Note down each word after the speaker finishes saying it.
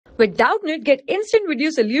With Doubtnut, get instant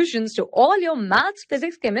video solutions to all your maths,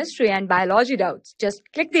 physics, chemistry, and biology doubts. Just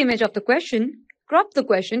click the image of the question, crop the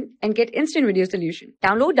question, and get instant video solution.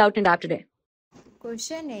 Download Doubtnut app today.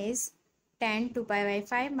 Question is tan 2 pi by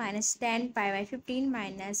 5 minus tan pi by 15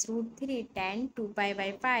 minus root 3 tan 2 pi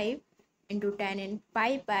by 5 into tan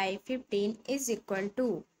pi by 15 is equal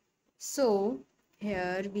to. So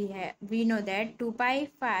here we know that 2 pi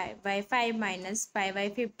by 5 minus pi by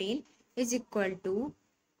 15 is equal to,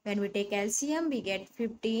 when we take LCM we get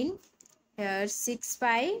 15. Here 6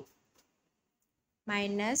 pi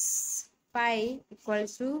minus pi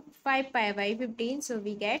equals to 5 pi by 15, so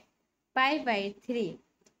we get pi by 3.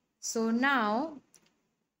 So now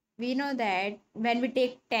we know that when we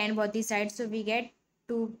take tan both the sides, so we get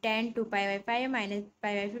tan 2 pi by 5 minus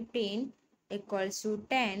pi by 15 equals to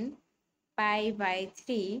tan pi by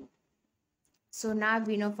 3. So now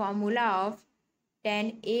we know formula of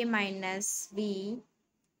tan A minus B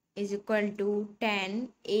is equal to tan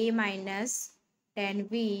A minus tan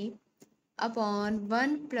B upon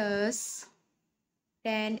 1 plus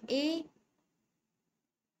tan A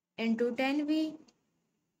into tan B.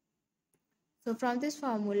 So from this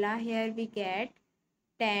formula here we get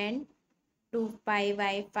tan 2 pi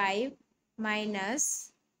by 5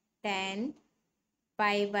 minus tan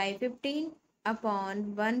pi by 15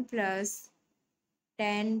 upon 1 plus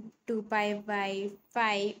tan 2 pi by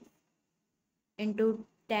 5 into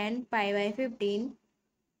tan pi by 15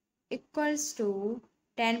 equals to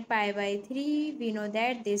tan pi by 3. We know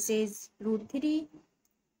that this is root 3.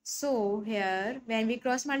 So here when we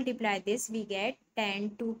cross multiply this, we get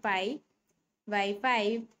tan 2 pi by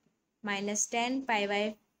 5 minus tan pi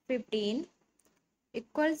by 15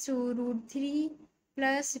 equals to root 3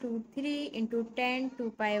 plus root 3 into tan 2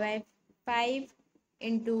 pi by 5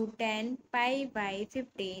 into tan pi by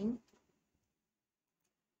 15.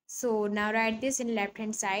 So now write this in left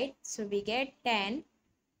hand side. So we get tan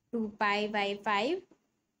 2 pi by 5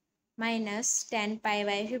 minus tan pi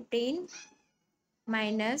by 15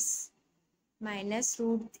 minus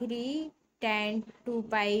root 3 tan 2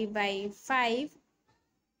 pi by 5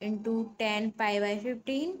 into tan pi by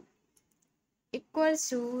 15 equals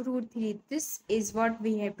to root 3. This is what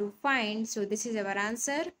we have to find. So this is our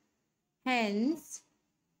answer. Hence,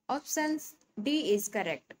 option D is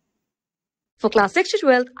correct. For class 6 to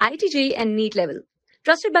 12, IIT JEE and NEET level.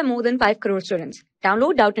 Trusted by more than 5 crore students.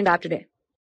 Download Doubtnut app today.